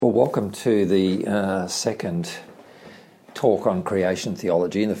Well, welcome to the second talk on creation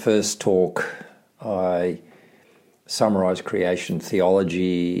theology. In the first talk, I summarised creation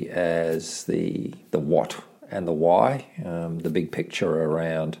theology as the what and the why, the big picture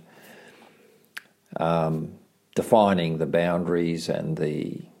around defining the boundaries and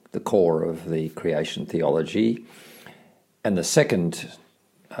the core of the creation theology. And the second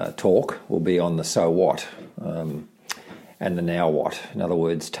talk will be on the so what. And the now what. In other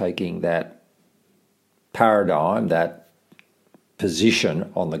words, taking that paradigm, that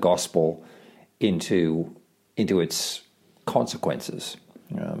position on the gospel into its consequences.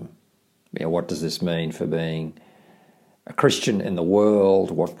 What does this mean for being a Christian in the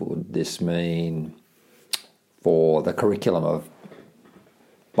world? What would this mean for the curriculum of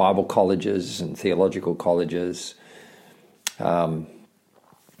Bible colleges and theological colleges? What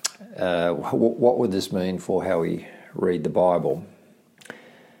would this mean for how we read the Bible?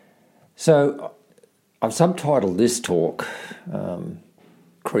 So I've subtitled this talk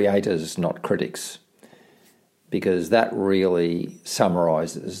Creators, Not Critics, because that really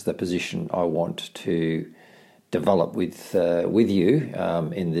summarises the position I want to develop with you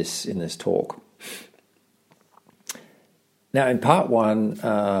in this talk. Now, in part one,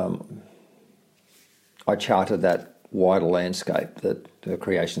 I charted that wider landscape that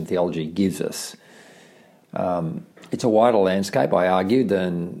creation theology gives us. It's a wider landscape, I argued,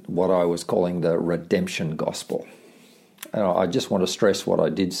 than what I was calling the redemption gospel. And I just want to stress what I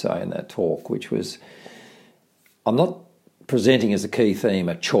did say in that talk, which was, I'm not presenting as a key theme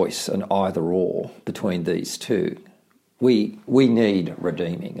a choice, an either or between these two. We need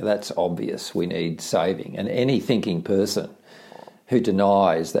redeeming, that's obvious. We need saving. And any thinking person who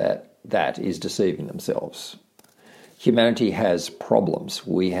denies that is deceiving themselves. Humanity has problems.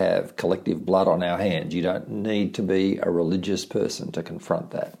 We have collective blood on our hands. You don't need to be a religious person to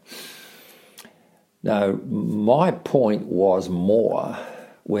confront that. Now, my point was more,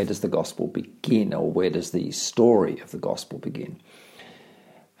 where does the gospel begin, or where does the story of the gospel begin?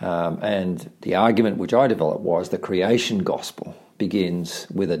 And the argument which I developed was the creation gospel begins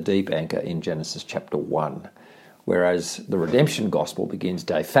with a deep anchor in Genesis chapter 1, whereas the redemption gospel begins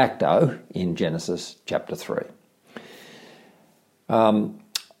de facto in Genesis chapter 3.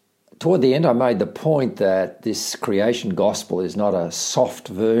 Toward the end, I made the point that this creation gospel is not a soft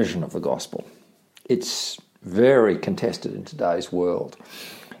version of the gospel. It's very contested in today's world,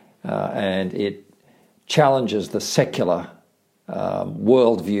 and it challenges the secular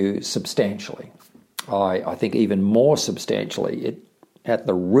worldview substantially. I think even more substantially, at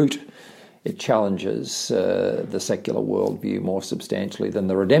the root, it challenges the secular worldview more substantially than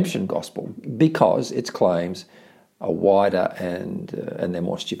the redemption gospel, because its claims are wider and they're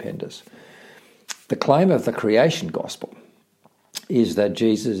more stupendous. The claim of the creation gospel is that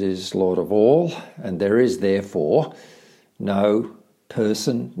Jesus is Lord of all, and there is therefore no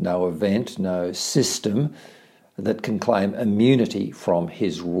person, no event, no system that can claim immunity from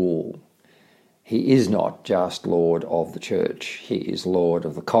his rule. He is not just Lord of the church, he is Lord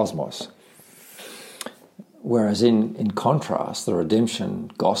of the cosmos. Whereas in contrast, the redemption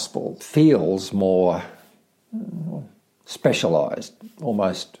gospel feels more specialised,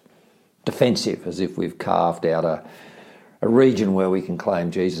 almost defensive, as if we've carved out a region where we can claim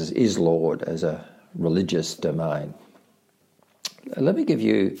Jesus is Lord as a religious domain. Let me give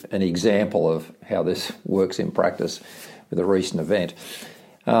you an example of how this works in practice with a recent event.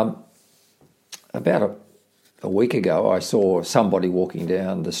 About a week ago, I saw somebody walking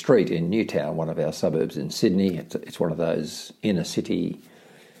down the street in Newtown, one of our suburbs in Sydney. It's one of those inner city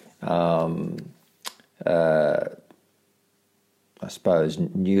I suppose,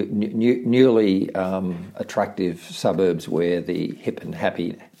 newly attractive suburbs where the hip and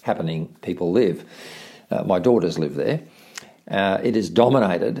happening people live. My daughters live there. It is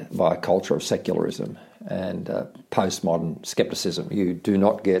dominated by a culture of secularism and postmodern scepticism. You do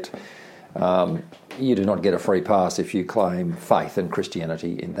not get a free pass if you claim faith and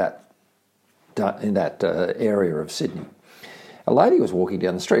Christianity in that area of Sydney. A lady was walking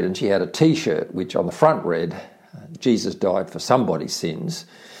down the street and she had a T-shirt which on the front read, Jesus died for somebody's sins.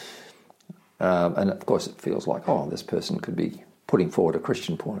 And of course it feels like, this person could be putting forward a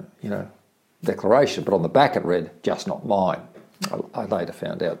Christian declaration. But on the back it read, just not mine. I later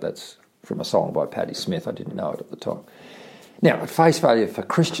found out that's from a song by Patti Smith. I didn't know it at the time. Now, at face value for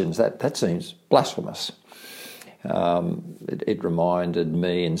Christians, that seems blasphemous. It reminded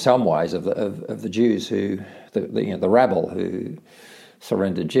me in some ways of the Jews the rabble who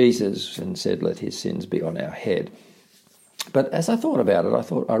surrendered Jesus and said, let his sins be on our head. But as I thought about it,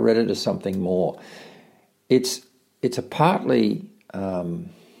 I read it as something more. It's a partly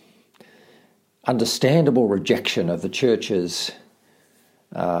understandable rejection of the church's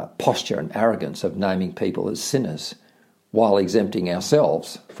posture and arrogance of naming people as sinners while exempting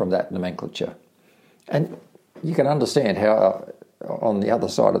ourselves from that nomenclature. And you can understand how, on the other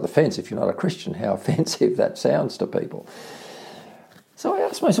side of the fence, if you're not a Christian, how offensive that sounds to people. So I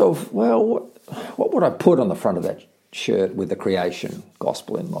asked myself, well, what would I put on the front of that shirt with the creation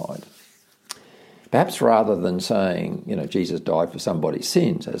gospel in mind? Perhaps rather than saying, Jesus died for somebody's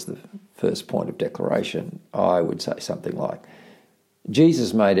sins as the first point of declaration, I would say something like,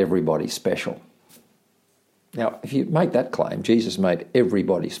 Jesus made everybody special. Now, if you make that claim, Jesus made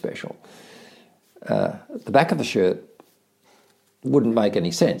everybody special, the back of the shirt wouldn't make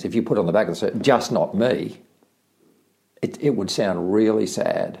any sense. If you put on the back of the shirt, just not me, it would sound really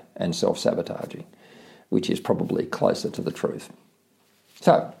sad and self-sabotaging, which is probably closer to the truth.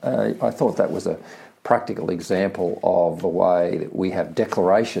 So I thought that was a practical example of the way that we have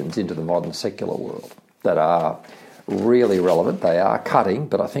declarations into the modern secular world that are really relevant. They are cutting,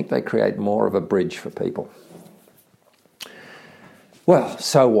 but I think they create more of a bridge for people. Well,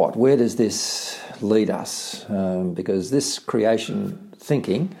 so what? Where does this lead us? Because this creation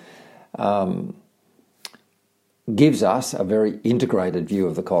thinking gives us a very integrated view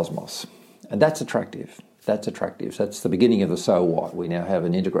of the cosmos, and that's attractive. That's attractive. So that's the beginning of the so what. We now have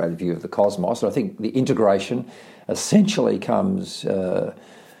an integrated view of the cosmos. And I think the integration essentially comes on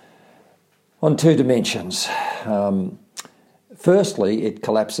two dimensions. Firstly, it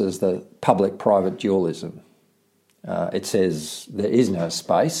collapses the public-private dualism. It says there is no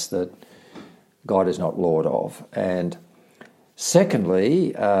space that God is not Lord of. And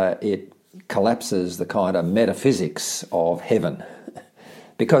secondly, it collapses the kind of metaphysics of heaven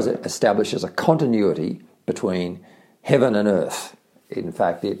because it establishes a continuity between heaven and earth. In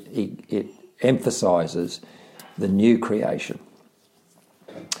fact, it emphasises the new creation.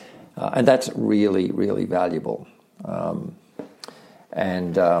 And that's really, really valuable.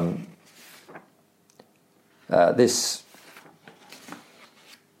 This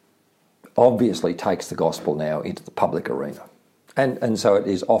obviously takes the gospel now into the public arena. And so it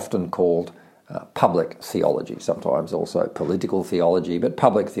is often called public theology, sometimes also political theology, but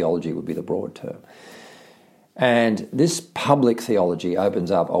public theology would be the broad term. And this public theology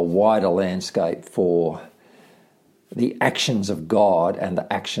opens up a wider landscape for the actions of God and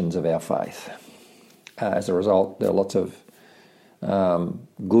the actions of our faith. As a result, there are lots of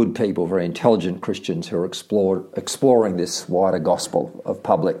good people, very intelligent Christians who are exploring this wider gospel of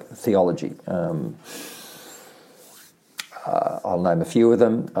public theology. I'll name a few of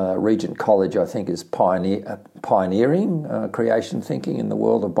them. Regent College, I think, is pioneering creation thinking in the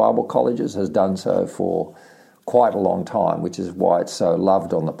world of Bible colleges, has done so for quite a long time, which is why it's so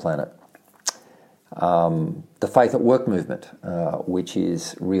loved on the planet. The Faith at Work movement, which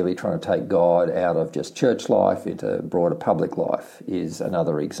is really trying to take God out of just church life into broader public life, is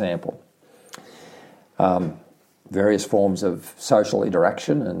another example. Various forms of social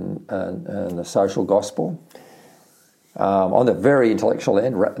interaction and the social gospel. On the very intellectual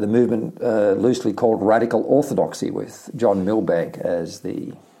end, the movement loosely called radical orthodoxy, with John Milbank as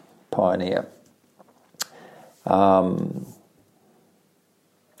the pioneer.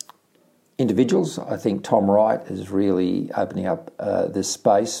 Individuals, I think Tom Wright is really opening up this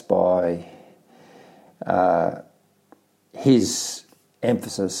space by his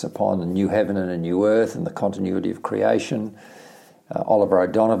emphasis upon a new heaven and a new earth and the continuity of creation. Oliver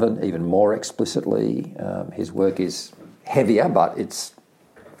O'Donovan, even more explicitly, his work is heavier, but it's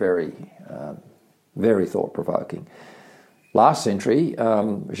very, very thought-provoking. Last century,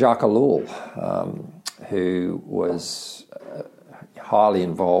 Jacques Ellul, who was a highly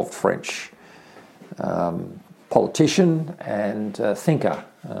involved French politician and thinker,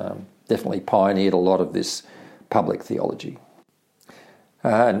 definitely pioneered a lot of this public theology.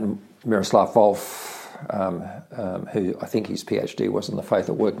 And Miroslav Volf, who I think his PhD was in the Faith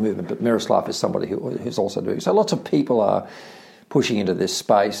at Work movement, but Miroslav is somebody who's also doing. So lots of people are pushing into this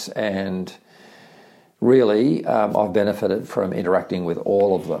space, and really I've benefited from interacting with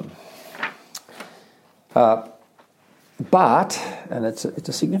all of them. But, and it's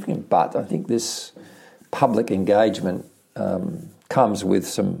a significant but, I think this public engagement comes with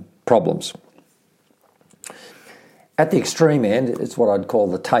some problems. At the extreme end, it's what I'd call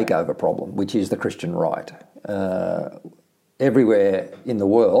the takeover problem, which is the Christian right. Everywhere in the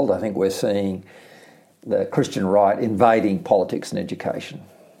world, I think we're seeing the Christian right invading politics and education.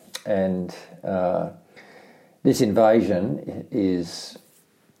 And this invasion is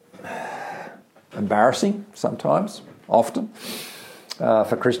embarrassing sometimes, often,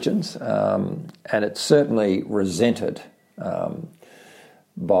 for Christians, and it's certainly resented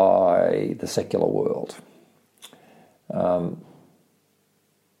by the secular world.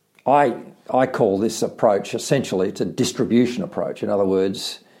 I call this approach essentially it's a distribution approach. In other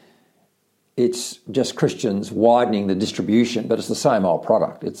words, it's just Christians widening the distribution, but it's the same old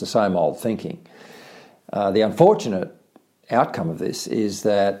product. It's the same old thinking. The unfortunate outcome of this is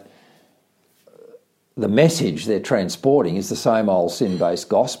that the message they're transporting is the same old sin-based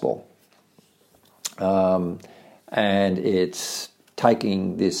gospel. And it's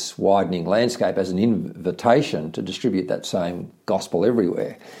taking this widening landscape as an invitation to distribute that same gospel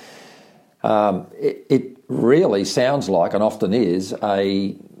everywhere. It really sounds like, and often is,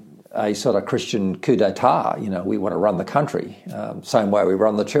 a sort of Christian coup d'etat. You know, we want to run the country, same way we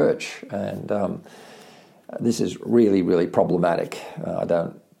run the church. And this is really, really problematic. I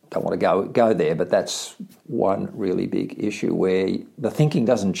don't want to go there, but that's one really big issue where the thinking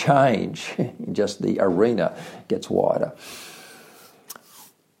doesn't change, just the arena gets wider.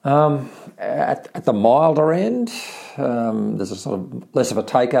 At the milder end, there's a sort of less of a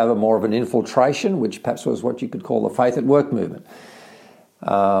takeover, more of an infiltration, which perhaps was what you could call the Faith at Work movement,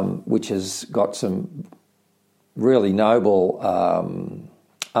 which has got some really noble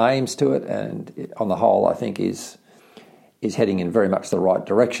aims to it, and on the whole, I think is heading in very much the right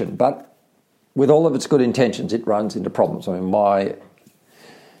direction. But with all of its good intentions, it runs into problems. I mean, my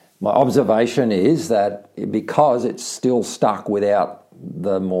observation is that because it's still stuck without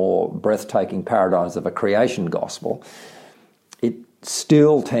the more breathtaking paradigms of a creation gospel, it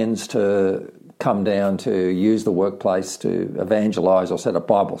still tends to come down to use the workplace to evangelise or set up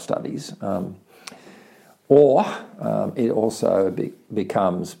Bible studies. Or it also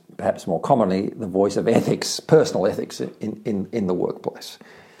becomes, perhaps more commonly, the voice of ethics, personal ethics in the workplace.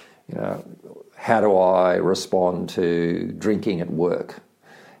 You know, how do I respond to drinking at work?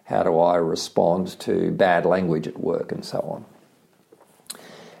 How do I respond to bad language at work, and so on?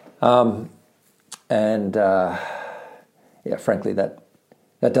 Frankly, that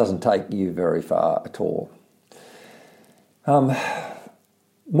doesn't take you very far at all.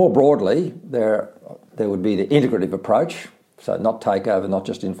 More broadly, there would be the integrative approach, so not take over, not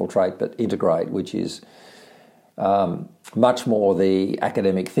just infiltrate, but integrate, which is much more the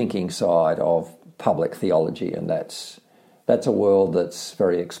academic thinking side of public theology, and that's a world that's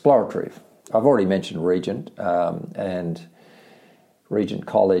very exploratory. I've already mentioned Regent, and Regent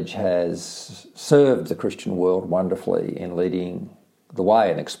College has served the Christian world wonderfully in leading the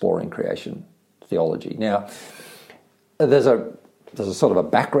way in exploring creation theology. Now, there's a sort of a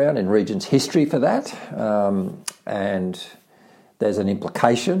background in Regent's history for that, and there's an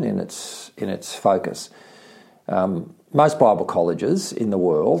implication in its focus. Most Bible colleges in the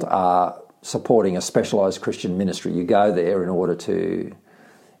world are supporting a specialised Christian ministry. You go there in order to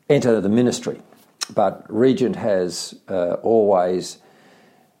enter the ministry. But Regent has always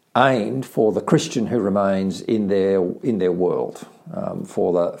aimed for the Christian who remains in their world,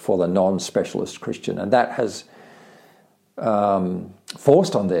 for the non-specialist Christian, and that has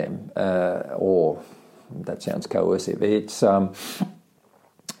forced on them, or that sounds coercive.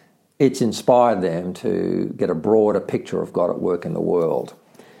 It's inspired them to get a broader picture of God at work in the world,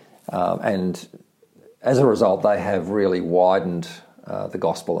 and as a result, they have really widened the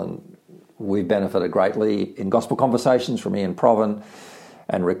gospel, and we've benefited greatly in gospel conversations from Ian Provan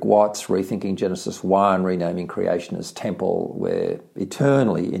and Rick Watts, Rethinking Genesis 1, renaming creation as temple. We're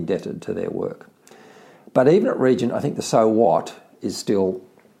eternally indebted to their work. But even at Regent, I think the so what is still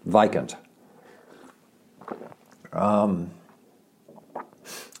vacant. I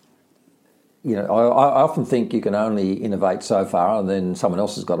often think you can only innovate so far, and then someone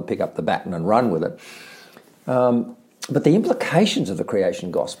else has got to pick up the baton and run with it. But the implications of the creation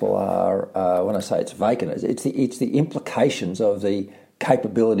gospel are, when I say it's vacant, it's the implications of the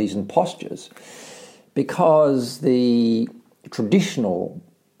capabilities and postures, because the traditional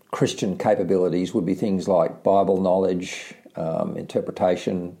Christian capabilities would be things like Bible knowledge,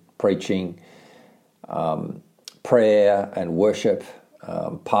 interpretation, preaching, prayer and worship,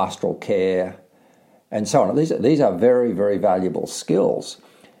 pastoral care, and so on. These are very, very valuable skills,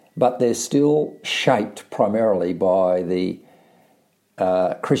 but they're still shaped primarily by the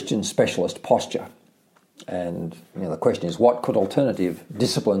Christian specialist posture. And the question is, what could alternative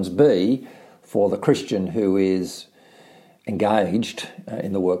disciplines be for the Christian who is engaged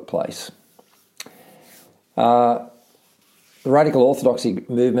in the workplace? The radical orthodoxy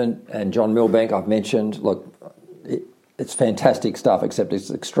movement and John Milbank I've mentioned, look, it's fantastic stuff, except it's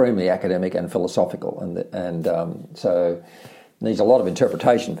extremely academic and philosophical, and so needs a lot of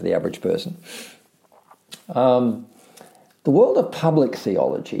interpretation for the average person. The world of public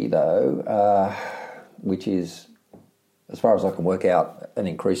theology, though, which is as far as I can work out, an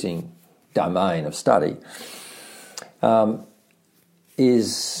increasing domain of study,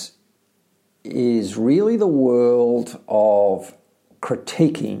 is really the world of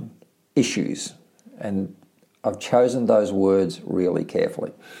critiquing issues, and I've chosen those words really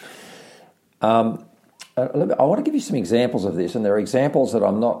carefully. I want to give you some examples of this, and there are examples that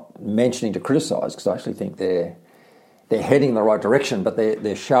I'm not mentioning to criticise because I actually think they're heading in the right direction, but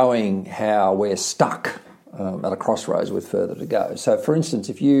they're showing how we're stuck at a crossroads with further to go. So, for instance,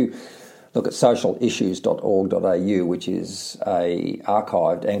 if you look at socialissues.org.au, which is a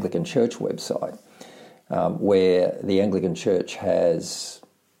archived Anglican Church website, where the Anglican Church has,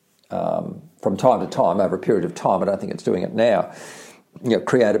 from time to time, over a period of time, I don't think it's doing it now,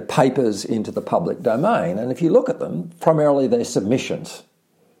 created papers into the public domain. And if you look at them, primarily they're submissions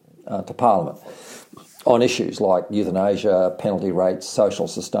to Parliament on issues like euthanasia, penalty rates, social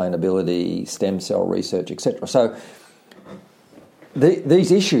sustainability, stem cell research, etc. So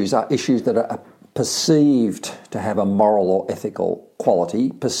these issues are issues that are perceived to have a moral or ethical quality,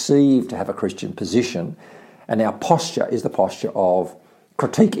 perceived to have a Christian position, and our posture is the posture of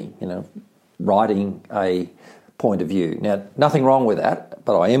critiquing, writing a point of view. Now, nothing wrong with that,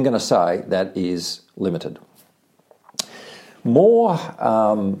 but I am going to say that is limited. More,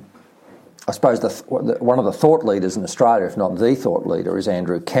 I suppose one of the thought leaders in Australia, if not the thought leader, is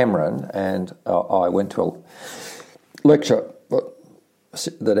Andrew Cameron, and I went to a lecture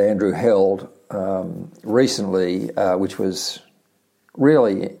that Andrew held recently, which was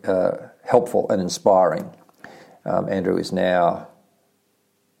really helpful and inspiring. Andrew is now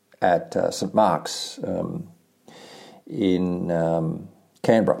at St Mark's in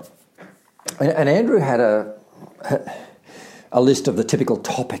Canberra. And Andrew had a list of the typical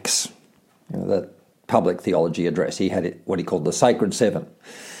topics that public theology address. He had what he called the Sacred Seven.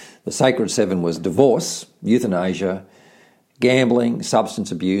 The Sacred Seven was divorce, euthanasia, gambling,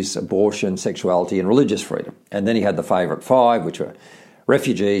 substance abuse, abortion, sexuality, and religious freedom. And then he had the favourite five, which were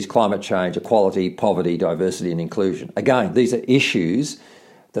refugees, climate change, equality, poverty, diversity, and inclusion. Again, these are issues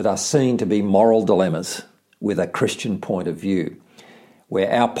that are seen to be moral dilemmas with a Christian point of view, where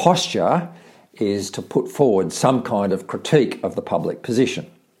our posture is to put forward some kind of critique of the public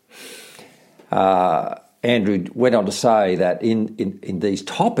position. Andrew went on to say that in these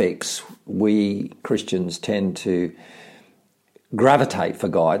topics, we Christians tend to gravitate for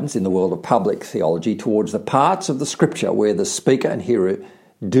guidance in the world of public theology towards the parts of the scripture where the speaker and hearer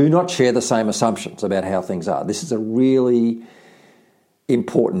do not share the same assumptions about how things are. This is a really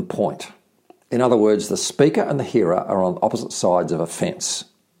important point. In other words, the speaker and the hearer are on opposite sides of a fence.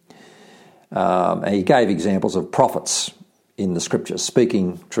 And he gave examples of prophets in the scriptures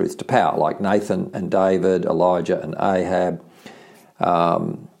speaking truth to power, like Nathan and David, Elijah and Ahab,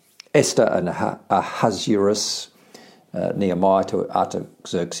 Esther and Ahasuerus, Nehemiah to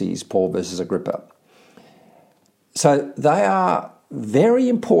Artaxerxes, Paul versus Agrippa. So they are very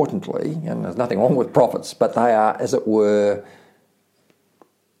importantly, and there's nothing wrong with prophets, but they are, as it were,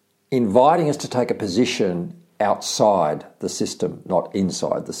 inviting us to take a position outside the system, not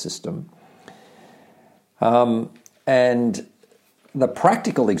inside the system. And the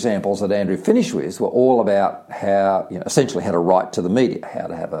practical examples that Andrew finished with were all about how, essentially how to write to the media, how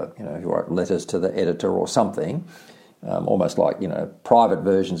to have you write letters to the editor or something, almost like, private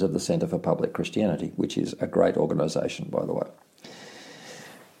versions of the Centre for Public Christianity, which is a great organisation, by the way.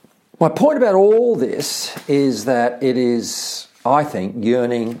 My point about all this is that it is, I think,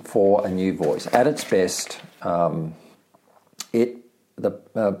 yearning for a new voice. At its best, I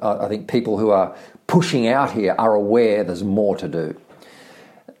think people who are pushing out here are aware there's more to do.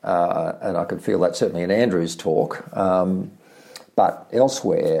 And I could feel that certainly in Andrew's talk. But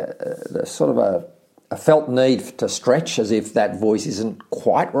elsewhere, there's sort of a felt need to stretch as if that voice isn't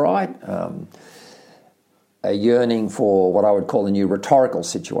quite right. A yearning for what I would call a new rhetorical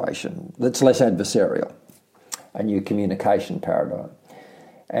situation that's less adversarial, a new communication paradigm.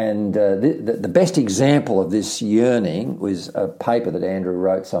 And the best example of this yearning was a paper that Andrew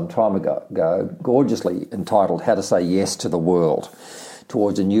wrote some time ago, gorgeously entitled How to Say Yes to the World,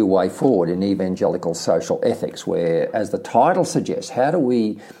 Towards a New Way Forward in Evangelical Social Ethics, where, as the title suggests, how do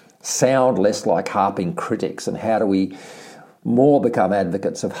we sound less like harping critics and how do we more become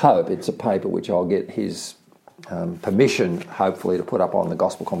advocates of hope? It's a paper which I'll get his permission, hopefully, to put up on the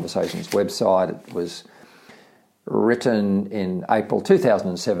Gospel Conversations website. It was written in April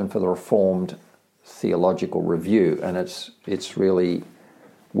 2007 for the Reformed Theological Review, and it's really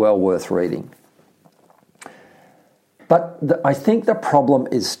well worth reading. But I think the problem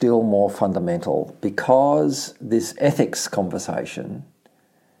is still more fundamental, because this ethics conversation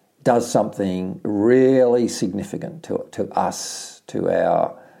does something really significant to us, to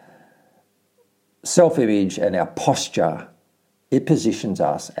our self-image and our posture. It positions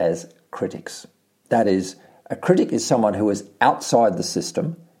us as critics. That is, a critic is someone who is outside the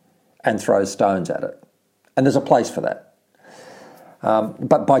system and throws stones at it. And there's a place for that.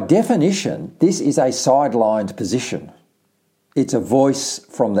 But by definition, this is a sidelined position. It's a voice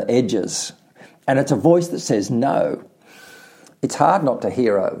from the edges. And it's a voice that says no. It's hard not to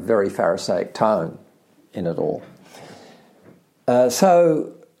hear a very Pharisaic tone in it all.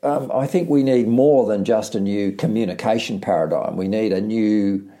 So I think we need more than just a new communication paradigm. We need a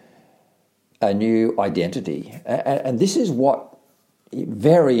new identity. And this is what,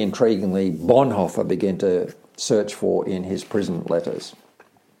 very intriguingly, Bonhoeffer began to search for in his prison letters.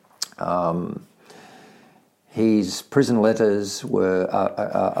 His prison letters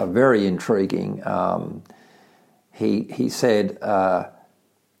are very intriguing. He said,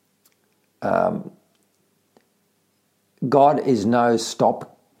 God is no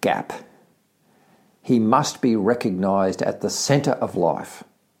stopgap. He must be recognised at the centre of life,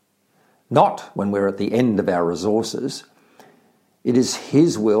 not when we're at the end of our resources. It is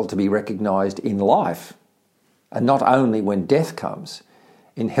his will to be recognised in life, and not only when death comes,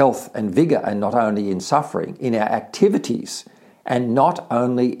 in health and vigour, and not only in suffering, in our activities, and not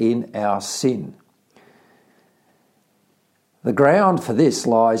only in our sin. The ground for this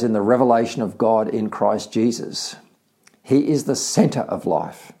lies in the revelation of God in Christ Jesus. He is the centre of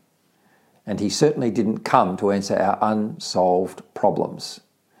life, and he certainly didn't come to answer our unsolved problems.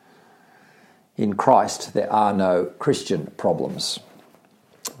 In Christ, there are no Christian problems.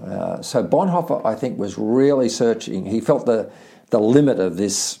 So Bonhoeffer, I think, was really searching. He felt the limit of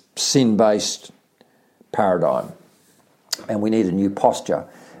this sin-based paradigm, and we need a new posture,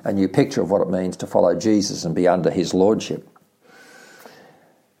 a new picture of what it means to follow Jesus and be under his lordship.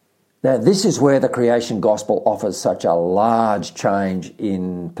 Now, this is where the creation gospel offers such a large change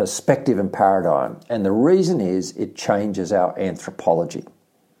in perspective and paradigm, and the reason is it changes our anthropology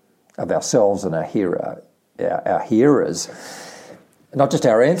of ourselves and our hearers. Not just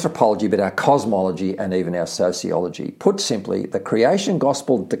our anthropology, but our cosmology and even our sociology. Put simply, the creation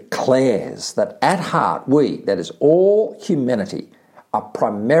gospel declares that at heart we, that is all humanity, are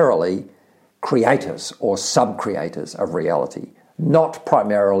primarily creators or sub-creators of reality, not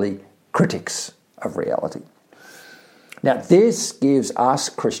primarily critics of reality. Now, this gives us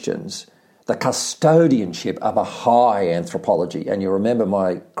Christians the custodianship of a high anthropology. And you remember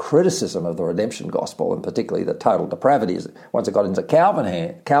my criticism of the redemption gospel, and particularly the total depravity, once it got into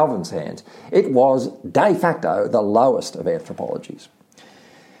Calvin's hands, it was de facto the lowest of anthropologies.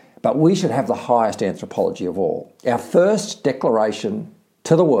 But we should have the highest anthropology of all. Our first declaration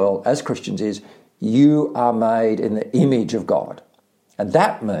to the world as Christians is, you are made in the image of God. And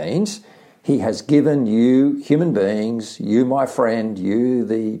that means he has given you, human beings, you, my friend, you,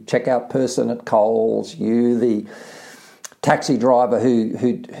 the checkout person at Coles, you, the taxi driver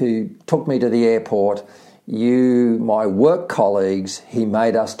who took me to the airport, you, my work colleagues, he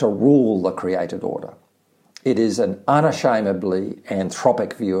made us to rule the created order. It is an unashamedly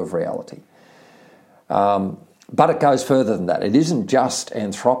anthropic view of reality. But it goes further than that. It isn't just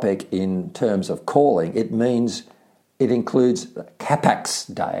anthropic in terms of calling. It means it includes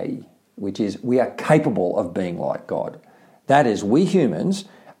capax Dei, which is we are capable of being like God. That is, we humans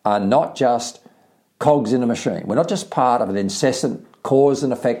are not just cogs in a machine. We're not just part of an incessant cause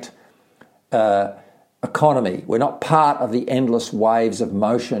and effect economy. We're not part of the endless waves of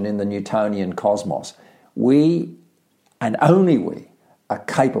motion in the Newtonian cosmos. We, and only we, are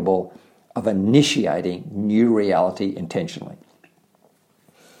capable of initiating new reality intentionally.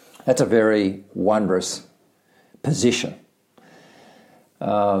 That's a very wondrous position.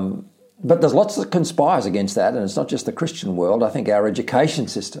 But there's lots that conspires against that, and it's not just the Christian world. I think our education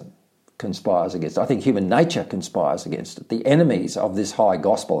system conspires against it. I think human nature conspires against it. The enemies of this high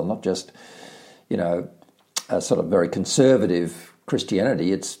gospel are not just, a sort of very conservative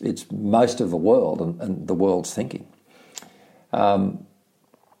Christianity. It's most of the world and the world's thinking. And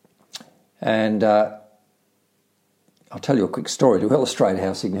I'll tell you a quick story to illustrate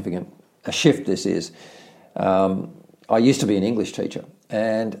how significant a shift this is. I used to be an English teacher,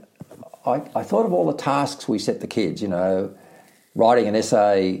 and I thought of all the tasks we set the kids, writing an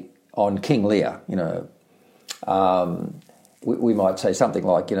essay on King Lear, we might say something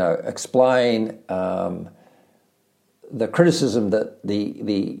like, explain the criticism that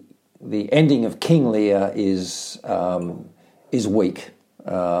the ending of King Lear is weak,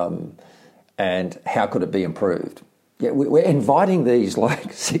 and how could it be improved? Yeah, we're inviting these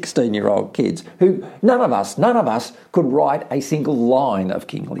like 16-year-old kids who none of us could write a single line of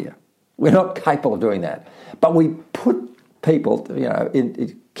King Lear. We're not capable of doing that. But we put people,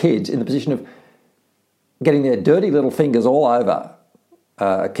 kids in the position of getting their dirty little fingers all over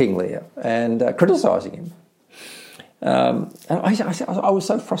King Lear and criticising him. And I was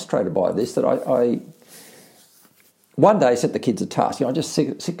so frustrated by this that I one day set the kids a task. I'm just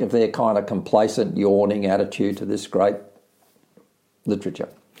sick of their kind of complacent, yawning attitude to this great literature.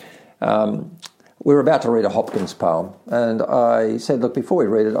 We were about to read a Hopkins poem, and I said, look, before we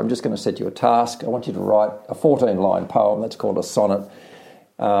read it, I'm just going to set you a task. I want you to write a 14-line poem that's called a sonnet.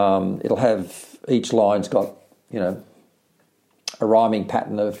 It'll have, each line's got, a rhyming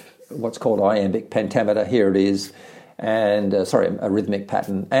pattern of what's called iambic pentameter. Here it is. And, a rhythmic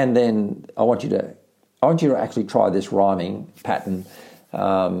pattern. And then I want you to actually try this rhyming pattern.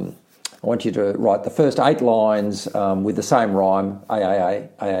 I want you to write the first 8 lines with the same rhyme, A.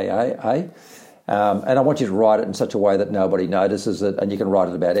 And I want you to write it in such a way that nobody notices it, and you can write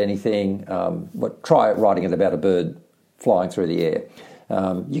it about anything. But try writing it about a bird flying through the air.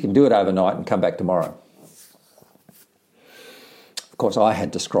 You can do it overnight and come back tomorrow. Of course, I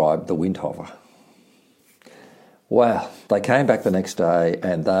had described the Windhover. Well, they came back the next day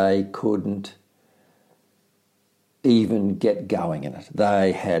and they couldn't even get going in it.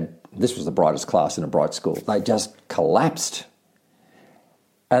 This was the brightest class in a bright school. They just collapsed.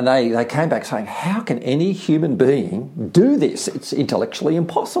 And they came back saying, how can any human being do this? It's intellectually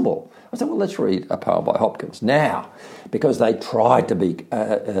impossible. I said, well, let's read a poem by Hopkins. Now, because they tried to be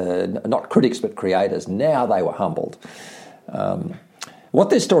not critics but creators, now they were humbled. What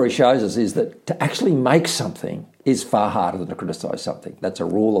this story shows us is that to actually make something is far harder than to criticise something. That's a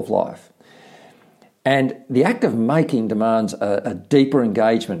rule of life. And the act of making demands a deeper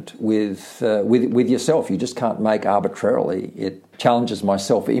engagement with yourself. You just can't make arbitrarily. It challenges my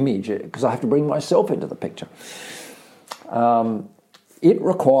self-image because I have to bring myself into the picture. It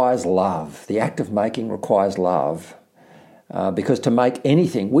requires love. The act of making requires love. Because to make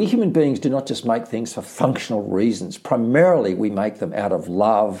anything, we human beings do not just make things for functional reasons. Primarily, we make them out of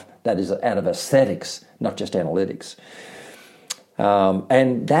love, that is, out of aesthetics, not just analytics.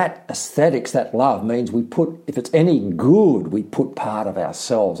 And that aesthetics, that love, means we put, if it's any good, we put part of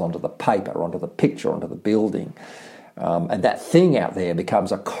ourselves onto the paper, onto the picture, onto the building. And that thing out there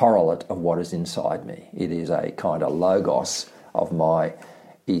becomes a correlate of what is inside me. It is a kind of logos of my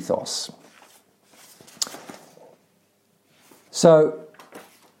ethos. So,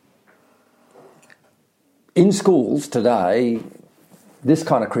 in schools today, this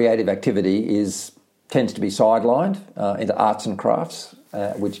kind of creative activity tends to be sidelined into arts and crafts,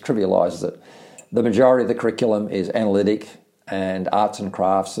 which trivialises it. The majority of the curriculum is analytic and arts and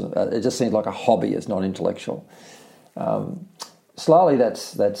crafts. It just seems like a hobby, it's not intellectual. Slowly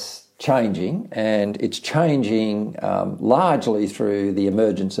that's changing, and it's changing largely through the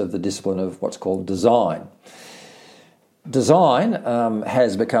emergence of the discipline of what's called design. Design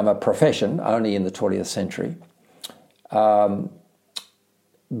has become a profession only in the 20th century.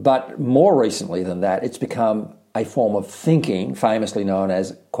 But more recently than that, it's become a form of thinking, famously known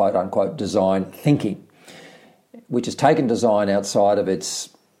as quote-unquote design thinking, which has taken design outside of its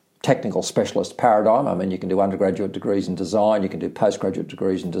technical specialist paradigm. I mean, you can do undergraduate degrees in design, you can do postgraduate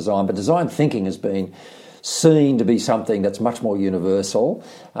degrees in design, but design thinking has been seen to be something that's much more universal,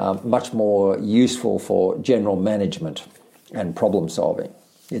 much more useful for general management and problem solving.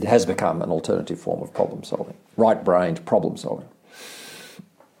 It has become an alternative form of problem solving, right-brained problem solving.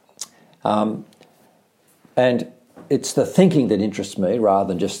 And it's the thinking that interests me rather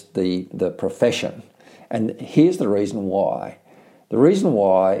than just the profession. And here's the reason why. The reason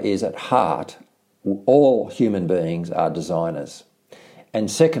why is, at heart, all human beings are designers. And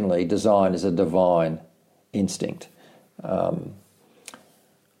secondly, design is a divine instinct. One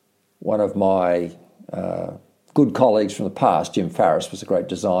of my good colleagues from the past, Jim Farris, was a great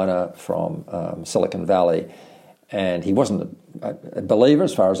designer from Silicon Valley, and he wasn't a believer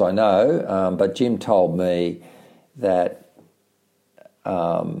as far as I know, but Jim told me that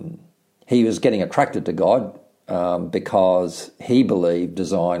he was getting attracted to God because he believed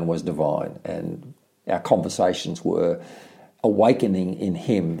design was divine, and our conversations were awakening in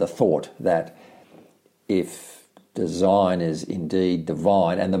him the thought that if design is indeed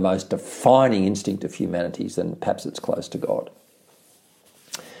divine and the most defining instinct of humanity, then perhaps it's close to God.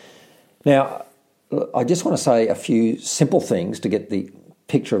 Now, I just want to say a few simple things to get the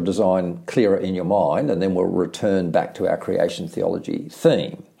picture of design clearer in your mind, and then we'll return back to our creation theology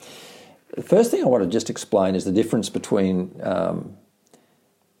theme. The first thing I want to just explain is the difference between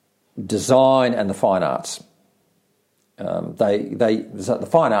design and the fine arts. So the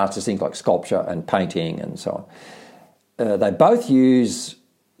fine arts is things like sculpture and painting and so on. They both use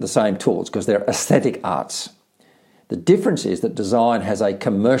the same tools because they're aesthetic arts. The difference is that design has a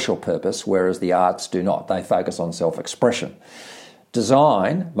commercial purpose, whereas the arts do not. They focus on self-expression.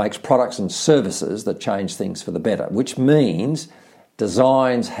 Design makes products and services that change things for the better, which means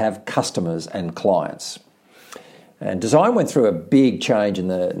designs have customers and clients. And design went through a big change in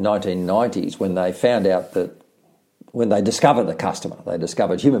the 1990s when they found out that when they discovered the customer, they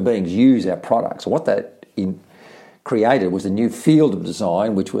discovered human beings use our products. What that created was a new field of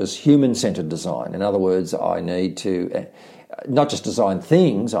design, which was human-centred design. In other words, I need to not just design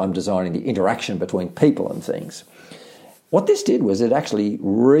things, I'm designing the interaction between people and things. What this did was it actually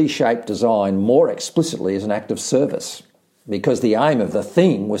reshaped design more explicitly as an act of service, because the aim of the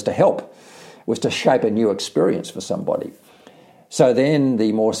thing was to help, was to shape a new experience for somebody. So then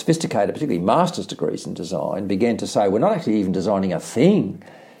the more sophisticated, particularly master's degrees in design, began to say, we're not actually even designing a thing,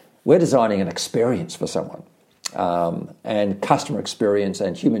 we're designing an experience for someone. And customer experience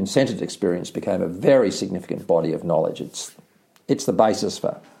and human-centred experience became a very significant body of knowledge. It's the basis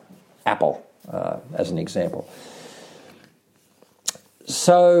for Apple, as an example.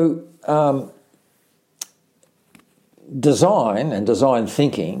 So design and design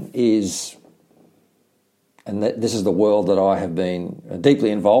thinking is, and this is the world that I have been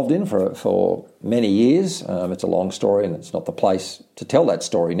deeply involved in for many years. It's a long story and it's not the place to tell that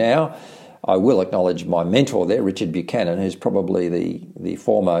story now. I will acknowledge my mentor there, Richard Buchanan, who's probably the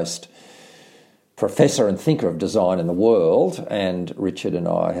foremost professor and thinker of design in the world. And Richard and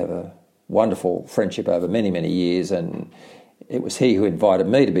I have a wonderful friendship over many, many years. And it was he who invited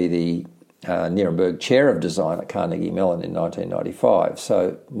me to be the Nuremberg Chair of Design at Carnegie Mellon in 1995.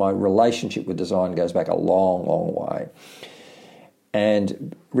 So my relationship with design goes back a long, long way.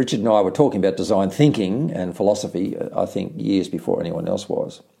 And Richard and I were talking about design thinking and philosophy, I think, years before anyone else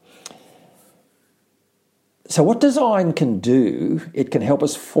was. So what design can do, it can help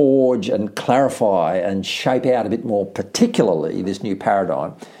us forge and clarify and shape out a bit more particularly this new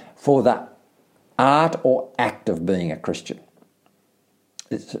paradigm for the art or act of being a Christian.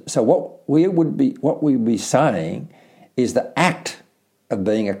 So what we would be saying is the act of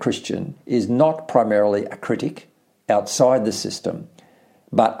being a Christian is not primarily a critic outside the system,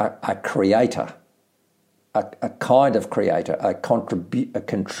 but a creator, a kind of creator, a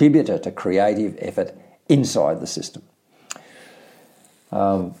contributor to creative effort inside the system.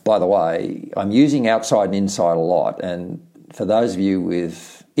 By the way, I'm using outside and inside a lot, and for those of you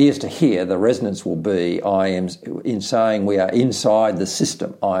with ears to hear, the resonance will be I am in saying we are inside the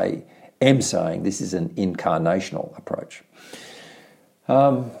system. I am saying this is an incarnational approach.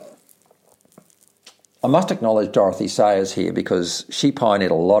 I must acknowledge Dorothy Sayers here because she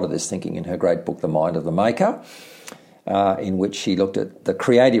pioneered a lot of this thinking in her great book, The Mind of the Maker, in which she looked at the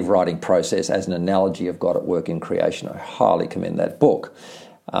creative writing process as an analogy of God at work in creation. I highly commend that book.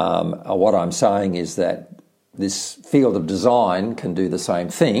 What I'm saying is that this field of design can do the same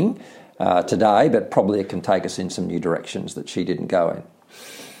thing today, but probably it can take us in some new directions that she didn't go in.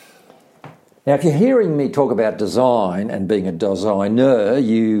 Now, if you're hearing me talk about design and being a designer,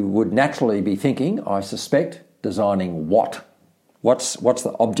 you would naturally be thinking, I suspect, designing what? What's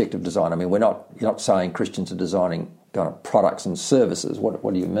the object of design? I mean, you're not saying Christians are designing kind of products and services.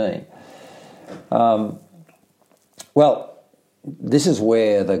 What do you mean? Well, this is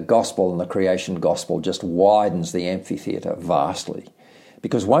where the gospel and the creation gospel just widens the amphitheatre vastly.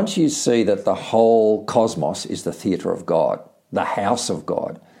 Because once you see that the whole cosmos is the theatre of God, the house of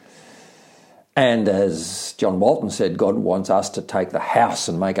God, and as John Walton said, God wants us to take the house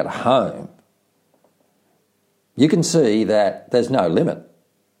and make it a home, you can see that there's no limit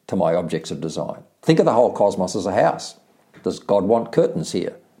to my objects of design. Think of the whole cosmos as a house. Does God want curtains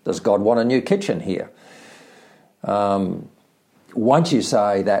here? Does God want a new kitchen here? Once you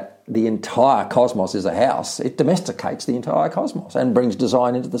say that the entire cosmos is a house, it domesticates the entire cosmos and brings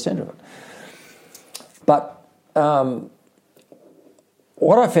design into the centre of it. But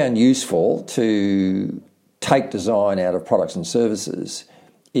what I found useful to take design out of products and services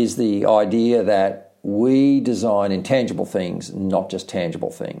is the idea that we design intangible things, not just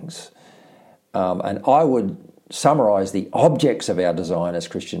tangible things. And I would summarise the objects of our design as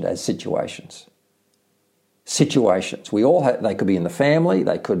Christians as situations. Situations. We all have, they could be in the family,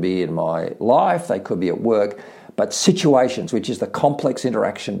 they could be in my life, they could be at work, but situations, which is the complex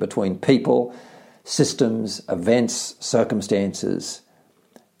interaction between people, systems, events, circumstances,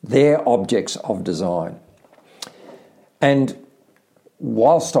 they're objects of design. And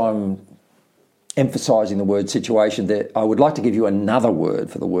whilst I'm emphasising the word situation, I would like to give you another word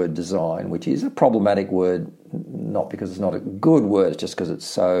for the word design, which is a problematic word not because it's not a good word, it's just because it's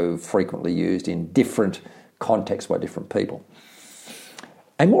so frequently used in different contexts by different people.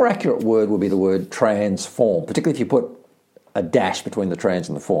 A more accurate word would be the word transform, particularly if you put a dash between the trans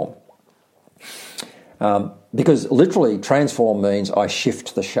and the form. Because literally transform means I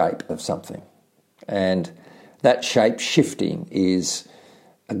shift the shape of something. And that shape shifting is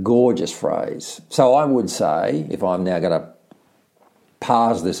a gorgeous phrase. So I would say, if I'm now going to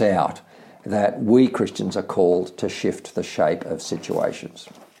parse this out, that we Christians are called to shift the shape of situations.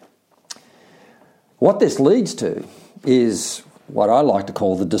 What this leads to is what I like to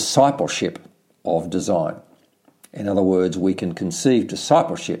call the discipleship of design. In other words, we can conceive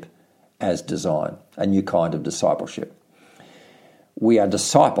discipleship as design, a new kind of discipleship. We are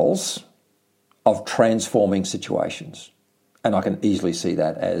disciples of transforming situations, and I can easily see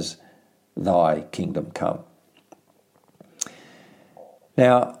that as thy kingdom come.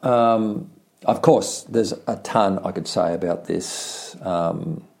 Now, of course, there's a ton I could say about this,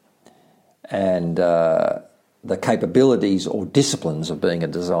 and the capabilities or disciplines of being a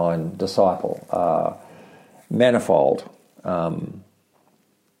design disciple are manifold.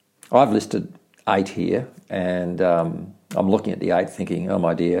 I've listed 8 here, and I'm looking at the 8 thinking, oh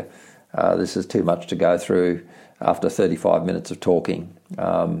my dear, this is too much to go through after 35 minutes of talking.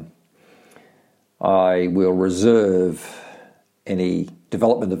 I will reserve any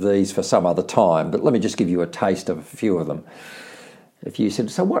development of these for some other time, but let me just give you a taste of a few of them. If you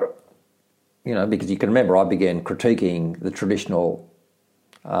said, so what, because you can remember I began critiquing the traditional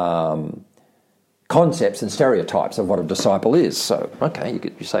concepts and stereotypes of what a disciple is. So, okay,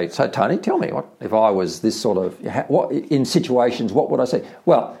 you say, so Tony, tell me, what if I was this sort of, what in situations, what would I see?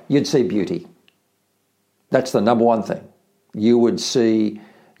 Well, you'd see beauty. That's the number one thing. You would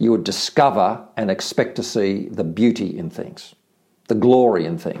discover and expect to see the beauty in things, the glory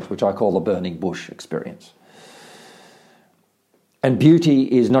in things, which I call the burning bush experience. And beauty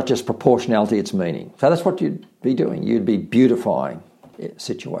is not just proportionality, it's meaning. So that's what you'd be doing. You'd be beautifying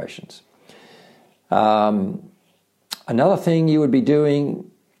situations. Another thing you would be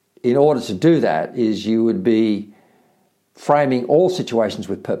doing in order to do that is you would be framing all situations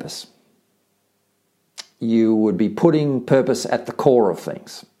with purpose. You would be putting purpose at the core of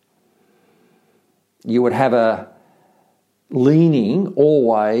things. You would have a leaning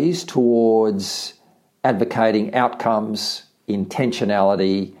always towards advocating outcomes,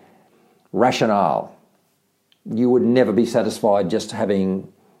 intentionality, rationale. You would never be satisfied just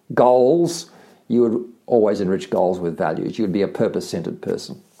having goals. You would always enrich goals with values. You would be a purpose-centred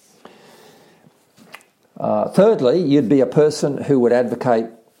person. Thirdly, you'd be a person who would advocate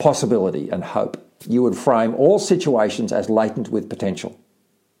possibility and hope. You would frame all situations as latent with potential,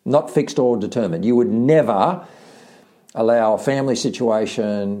 not fixed or determined. You would never allow a family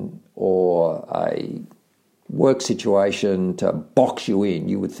situation or a work situation to box you in.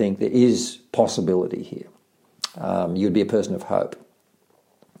 You would think there is possibility here. You'd be a person of hope.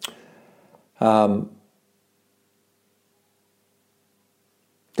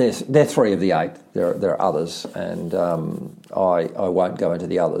 They're 3 of the 8. There are others, and I won't go into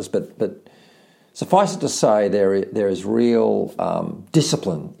the others. But suffice it to say, there is real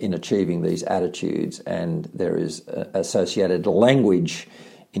discipline in achieving these attitudes, and there is associated language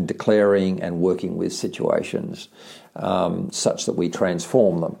in declaring and working with situations such that we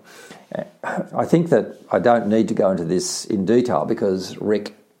transform them. I think that I don't need to go into this in detail because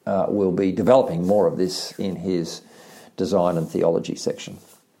Rick will be developing more of this in his design and theology section.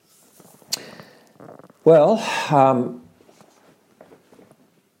 Well,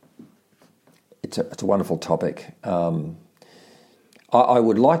 it's a wonderful topic. I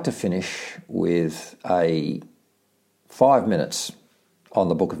would like to finish with 5 minutes on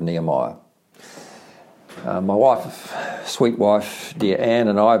the book of Nehemiah. My wife, sweet wife, dear Anne,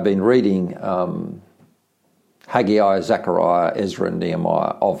 and I have been reading Haggai, Zechariah, Ezra and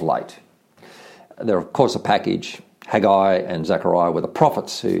Nehemiah of late. They're of course a package. Haggai and Zechariah were the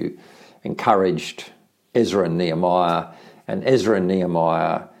prophets who encouraged Ezra and Nehemiah, and Ezra and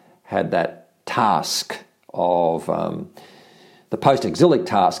Nehemiah had that task of the post-exilic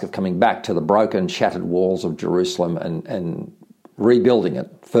task of coming back to the broken, shattered walls of Jerusalem and rebuilding it,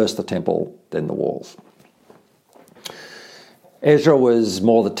 first the temple, then the walls. Ezra was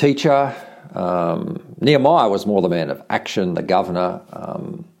more the teacher. Nehemiah was more the man of action, the governor,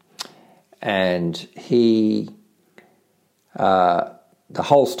 and he... the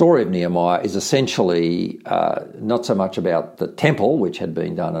whole story of Nehemiah is essentially not so much about the temple, which had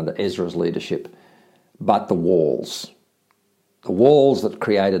been done under Ezra's leadership, but the walls. The walls that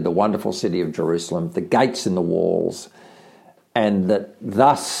created the wonderful city of Jerusalem, the gates in the walls, and that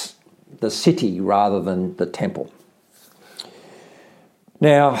thus the city rather than the temple.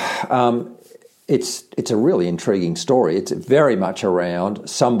 Now, it's a really intriguing story. It's very much around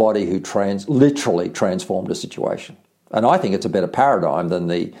somebody who literally transformed a situation. And I think it's a better paradigm than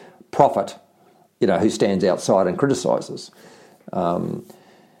the prophet, who stands outside and criticises.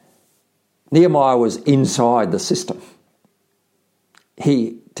 Nehemiah was inside the system.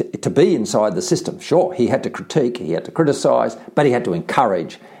 To be inside the system, sure, he had to critique, he had to criticise, but he had to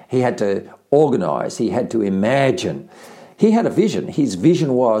encourage, he had to organise, he had to imagine. He had a vision. His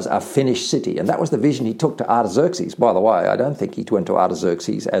vision was a finished city, and that was the vision he took to Artaxerxes. By the way, I don't think he went to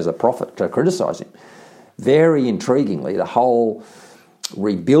Artaxerxes as a prophet to criticise him. Very intriguingly, the whole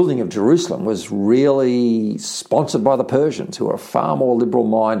rebuilding of Jerusalem was really sponsored by the Persians, who are a far more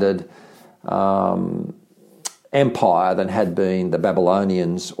liberal-minded empire than had been the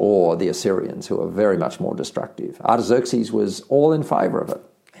Babylonians or the Assyrians, who are very much more destructive. Artaxerxes was all in favour of it.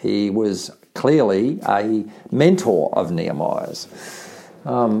 He was clearly a mentor of Nehemiah's.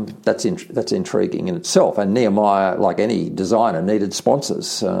 That's intriguing in itself. And Nehemiah, like any designer, needed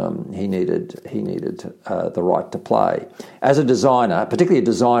sponsors. He needed the right to play as a designer, particularly a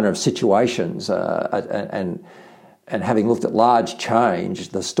designer of situations, and having looked at large change.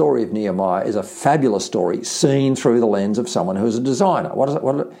 The story of Nehemiah is a fabulous story, seen through the lens of someone who is a designer.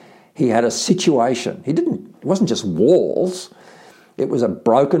 He had a situation. It wasn't just walls. It was a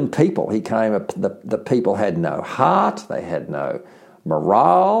broken people. The people had no heart. They had no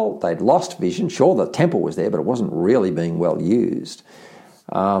morale. They'd lost vision. Sure, the temple was there, but it wasn't really being well used.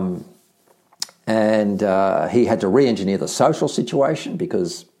 And he had to re-engineer the social situation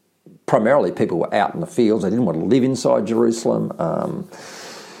because primarily people were out in the fields. They didn't want to live inside Jerusalem.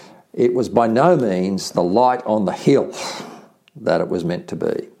 It was by no means the light on the hill that it was meant to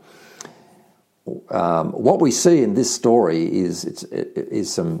be. What we see in this story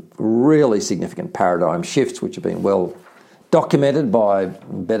is some really significant paradigm shifts, which have been well documented by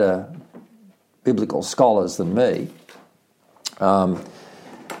better biblical scholars than me.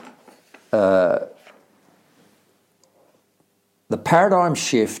 The paradigm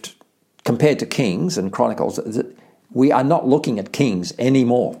shift compared to Kings and Chronicles, we are not looking at kings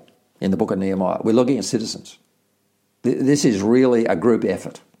anymore in the book of Nehemiah. We're looking at citizens. This is really a group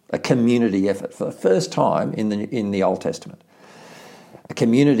effort, a community effort for the first time in the Old Testament. A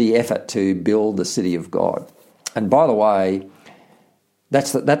community effort to build the city of God. And by the way,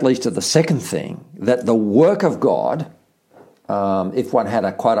 that leads to the second thing, that the work of God, if one had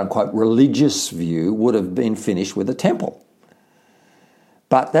a quote-unquote religious view, would have been finished with the temple.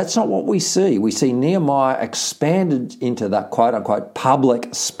 But that's not what we see. We see Nehemiah expanded into that quote-unquote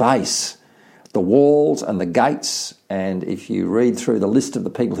public space, the walls and the gates. And if you read through the list of the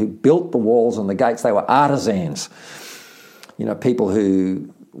people who built the walls and the gates, they were artisans. People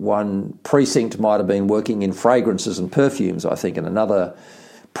who, one precinct might have been working in fragrances and perfumes, I think, and another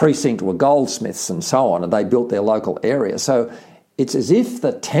precinct were goldsmiths and so on, and they built their local area. So it's as if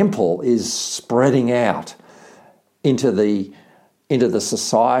the temple is spreading out into the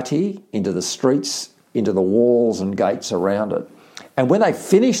society, into the streets, into the walls and gates around it. And when they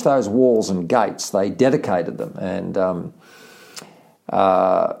finished those walls and gates, they dedicated them. And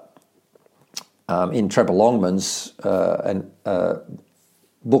in Trevor Longman's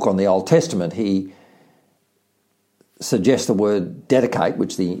book on the Old Testament, he suggests the word dedicate,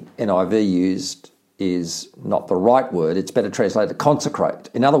 which the NIV used, is not the right word. It's better translated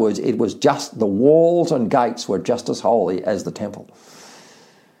consecrate. In other words, it was just the walls and gates were just as holy as the temple.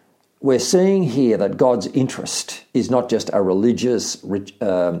 We're seeing here that God's interest is not just a religious,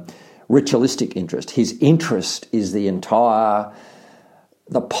 ritualistic interest. His interest is the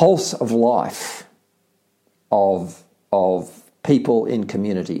pulse of life of people in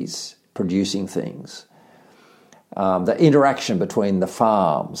communities producing things. The interaction between the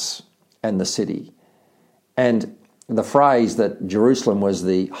farms and the city. And the phrase that Jerusalem was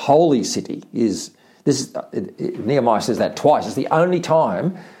the holy city Nehemiah says that twice. It's the only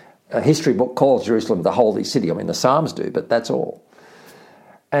time a history book calls Jerusalem the holy city. I mean, the Psalms do, but that's all.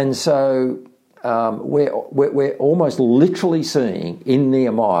 And so we're almost literally seeing in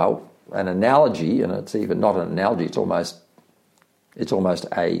Nehemiah an analogy, and it's even not an analogy, it's almost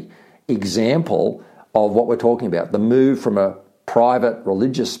a example of what we're talking about, the move from a private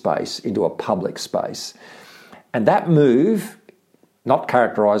religious space into a public space. And that move, not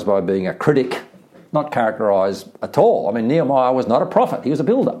characterised by being a critic, not characterised at all. I mean, Nehemiah was not a prophet, he was a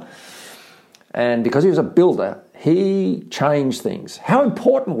builder. And because he was a builder, he changed things. How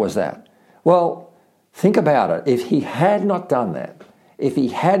important was that? Well, think about it. If he had not done that, if he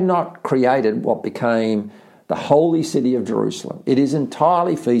had not created what became the holy city of Jerusalem, it is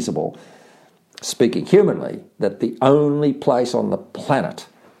entirely feasible speaking humanly, that the only place on the planet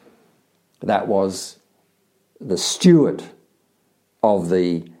that was the steward of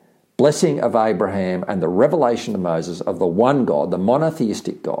the blessing of Abraham and the revelation to Moses of the one God, the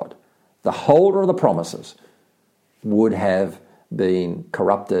monotheistic God, the holder of the promises, would have been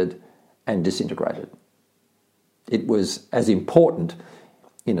corrupted and disintegrated. It was as important,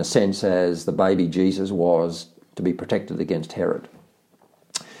 in a sense, as the baby Jesus was to be protected against Herod.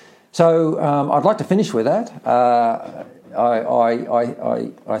 So I'd like to finish with that. I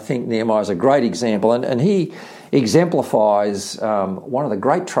think Nehemiah is a great example, and he exemplifies one of the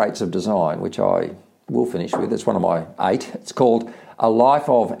great traits of design, which I will finish with. It's one of my 8. It's called a life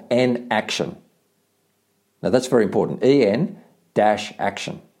of action. Now that's very important.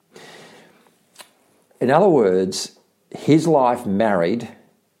 EN-action. In other words, his life married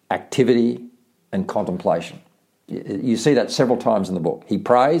activity and contemplation. You see that several times in the book. He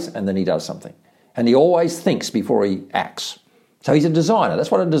prays and then he does something. And he always thinks before he acts. So he's a designer. That's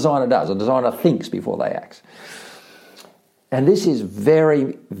what a designer does. A designer thinks before they act. And this is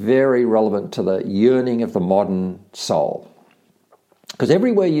very, very relevant to the yearning of the modern soul. Because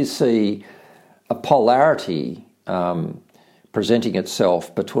everywhere you see a polarity presenting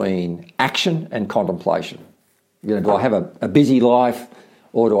itself between action and contemplation. Do I have a busy life,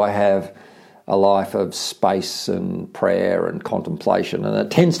 or do I have a life of space and prayer and contemplation? And it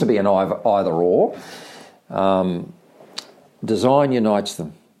tends to be an either or. Design unites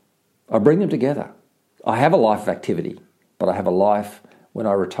them. I bring them together. I have a life of activity, but I have a life when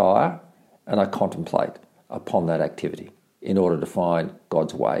I retire and I contemplate upon that activity in order to find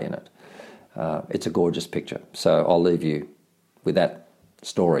God's way in it. It's a gorgeous picture. So I'll leave you with that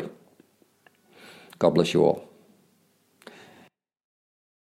story. God bless you all.